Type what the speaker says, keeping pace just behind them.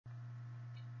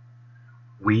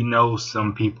We know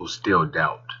some people still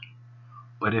doubt,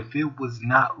 but if it was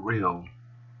not real,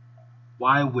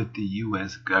 why would the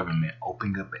US government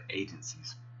open up an agency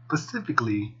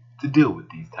specifically to deal with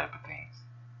these type of things?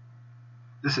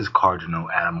 This is Cardinal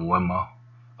Muema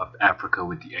of Africa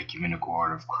with the Ecumenical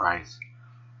Order of Christ.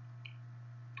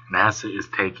 NASA is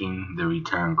taking the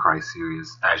return Christ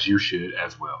serious, as you should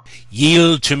as well.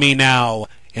 Yield to me now,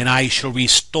 and I shall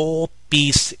restore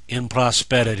peace and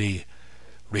prosperity.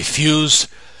 Refuse,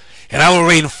 and I will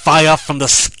rain fire from the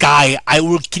sky. I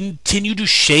will continue to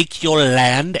shake your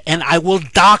land, and I will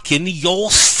darken your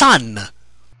sun.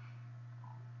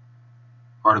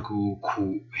 Article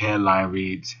quote headline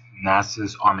reads,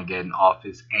 NASA's Armageddon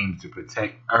office aims to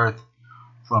protect Earth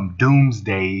from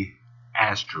doomsday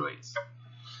asteroids.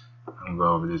 I'm going to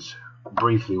go over this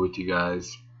briefly with you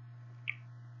guys.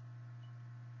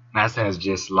 NASA has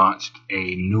just launched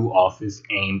a new office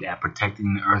aimed at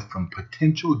protecting the Earth from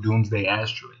potential doomsday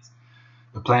asteroids.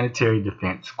 The Planetary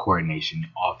Defense Coordination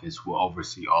Office will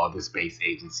oversee all the space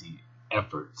agency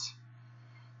efforts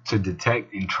to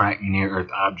detect and track near-Earth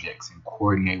objects and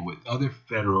coordinate with other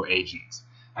federal agents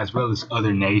as well as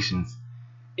other nations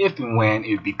if and when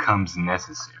it becomes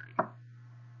necessary.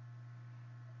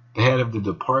 The head of the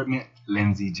department,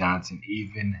 Lindsey Johnson,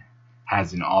 even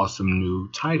has an awesome new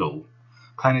title,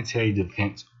 Planetary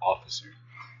Defense Officer.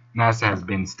 NASA has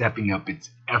been stepping up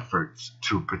its efforts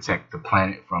to protect the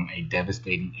planet from a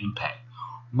devastating impact,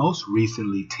 most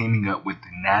recently teaming up with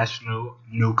the National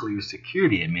Nuclear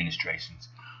Security Administrations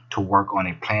to work on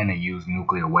a plan to use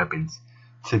nuclear weapons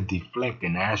to deflect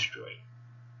an asteroid.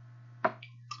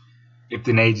 If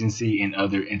an agency and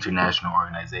other international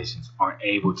organizations aren't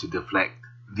able to deflect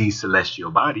the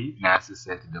celestial body, NASA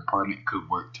said the department could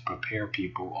work to prepare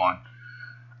people on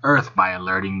Earth by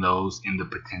alerting those in the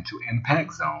potential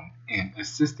impact zone and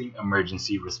assisting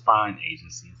emergency response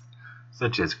agencies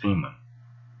such as FEMA.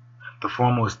 The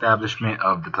formal establishment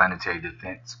of the Planetary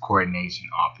Defense Coordination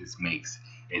Office makes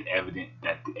it evident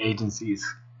that the agency is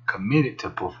committed to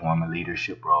perform a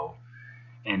leadership role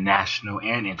in national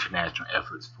and international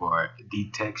efforts for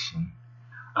detection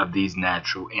of these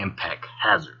natural impact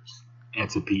hazards, and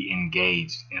to be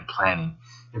engaged in planning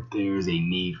if there is a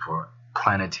need for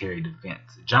planetary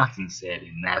defense, Johnson said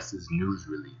in NASA's news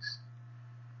release.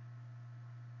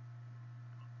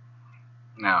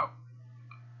 Now,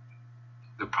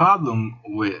 the problem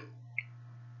with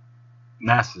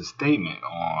NASA's statement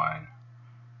on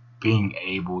being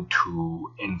able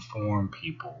to inform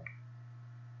people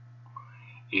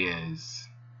is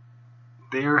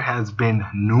there has been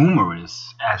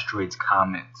numerous asteroids,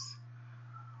 comets,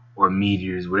 or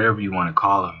meteors, whatever you want to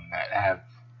call them, that have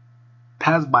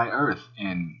passed by Earth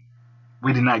and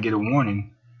we did not get a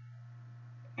warning,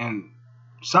 and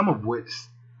some of which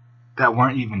that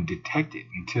weren't even detected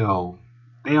until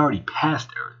they already passed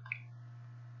Earth.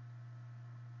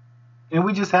 And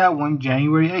we just had one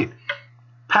January 8th.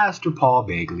 Pastor Paul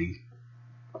Bagley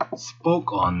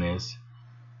spoke on this.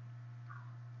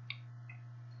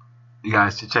 You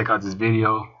guys should check out this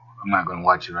video. I'm not going to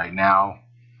watch it right now.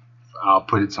 I'll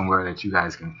put it somewhere that you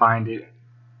guys can find it.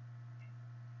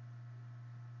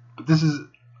 But this is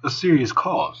a serious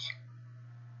cause,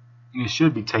 and it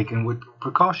should be taken with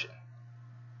precaution.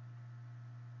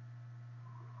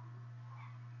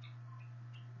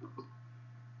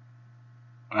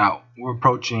 Now, we're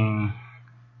approaching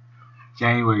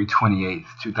January 28th,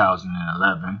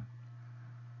 2011.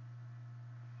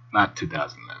 Not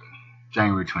 2011.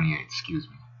 January 28th, excuse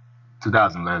me.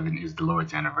 2011 is the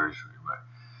Lord's anniversary, but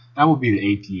that will be the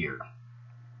 8th year.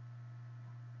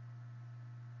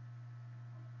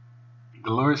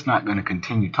 The Lord's not going to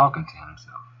continue talking to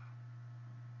himself.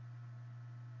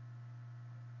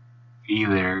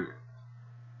 Either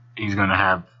he's going to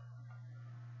have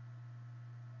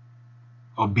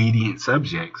obedient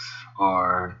subjects,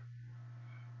 or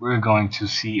we're going to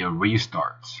see a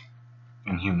restart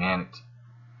in humanity.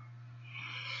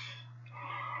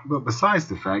 But besides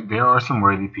the fact, there are some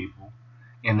worthy people,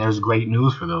 and there's great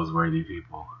news for those worthy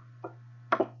people,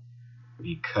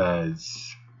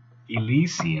 because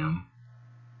Elysium,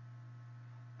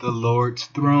 the Lord's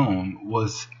throne,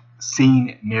 was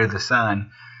seen near the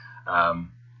sun.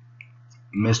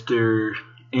 Mr.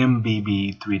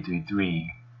 MBB333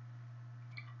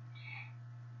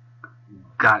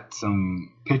 got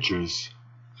some pictures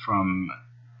from,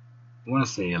 I want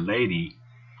to say, a lady,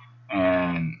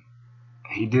 and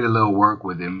he did a little work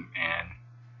with him, and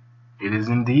it is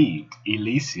indeed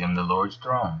Elysium, the Lord's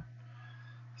throne.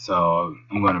 So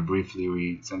I'm going to briefly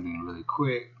read something really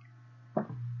quick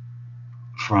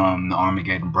from the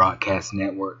Armageddon Broadcasting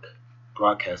Network,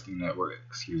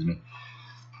 excuse me.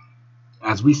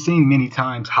 As we've seen many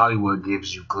times, Hollywood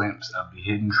gives you a glimpse of the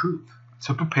hidden truth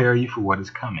to prepare you for what is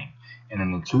coming. And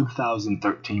in the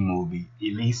 2013 movie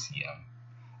Elysium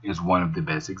is one of the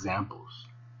best examples.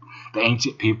 The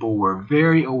ancient people were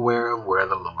very aware of where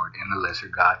the Lord and the lesser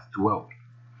gods dwelt.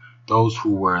 Those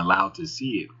who were allowed to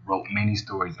see it wrote many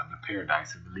stories of the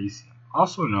paradise of Elysium,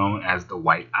 also known as the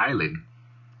White Island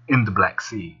in the Black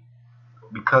Sea,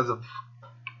 because of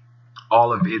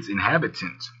all of its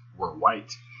inhabitants were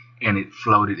white, and it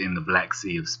floated in the Black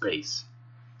Sea of space.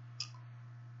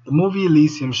 The movie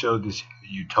Elysium showed this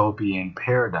utopian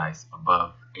paradise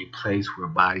above, a place where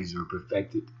bodies are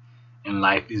perfected and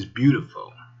life is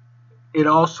beautiful. It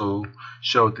also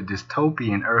showed the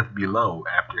dystopian earth below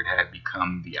after it had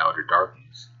become the outer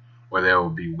darkness, where there will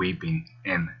be weeping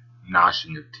and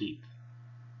gnashing of teeth.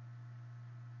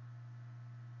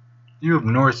 You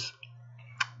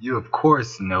of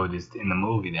course noticed in the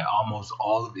movie that almost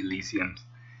all of Elysium's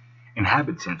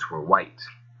inhabitants were white.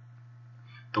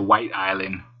 The White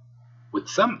Island, with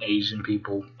some Asian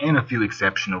people and a few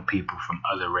exceptional people from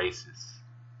other races,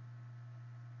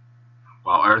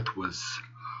 while Earth was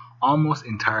almost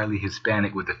entirely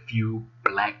Hispanic with a few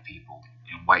black people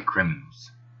and white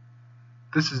criminals.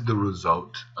 This is the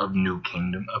result of New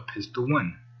Kingdom Epistle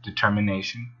 1,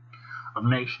 Determination of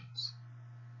Nations.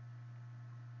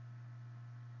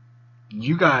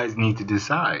 You guys need to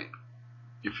decide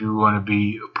if you want to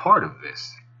be a part of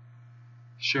this,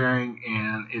 sharing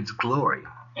in its glory.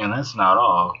 And that's not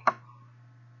all.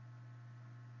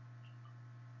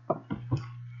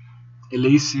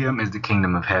 Elysium is the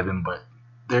kingdom of heaven, but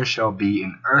there shall be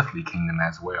an earthly kingdom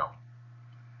as well.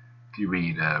 If you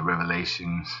read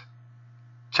Revelations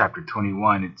chapter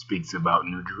 21, it speaks about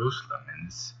New Jerusalem, and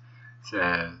it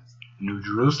says, New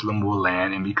Jerusalem will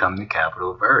land and become the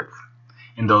capital of earth.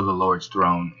 And though the Lord's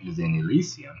throne is in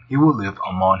Elysium, he will live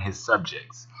among his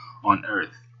subjects on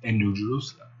earth in New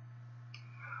Jerusalem.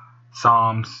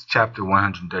 Psalms chapter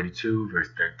 132, verse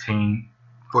 13,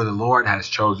 for the Lord has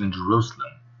chosen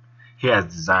Jerusalem. He has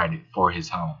desired it for his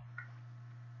home.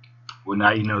 Well,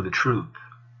 now you know the truth.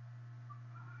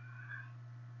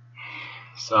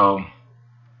 So,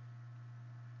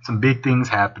 some big things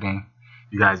happening.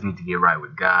 You guys need to get right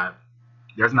with God.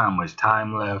 There's not much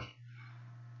time left.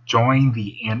 Join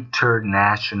the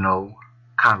International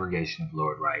Congregation of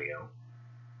Lord RayEl.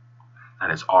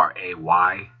 That is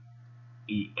RayEl.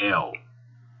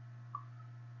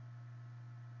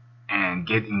 And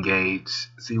get engaged.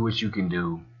 See what you can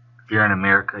do. If you're in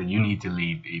America, you need to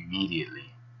leave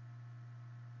immediately.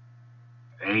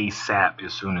 ASAP,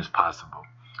 as soon as possible.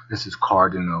 This is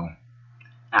Cardinal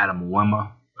Adam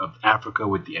Muema of Africa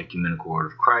with the Ecumenical Order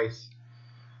of Christ.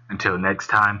 Until next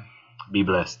time, be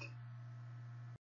blessed.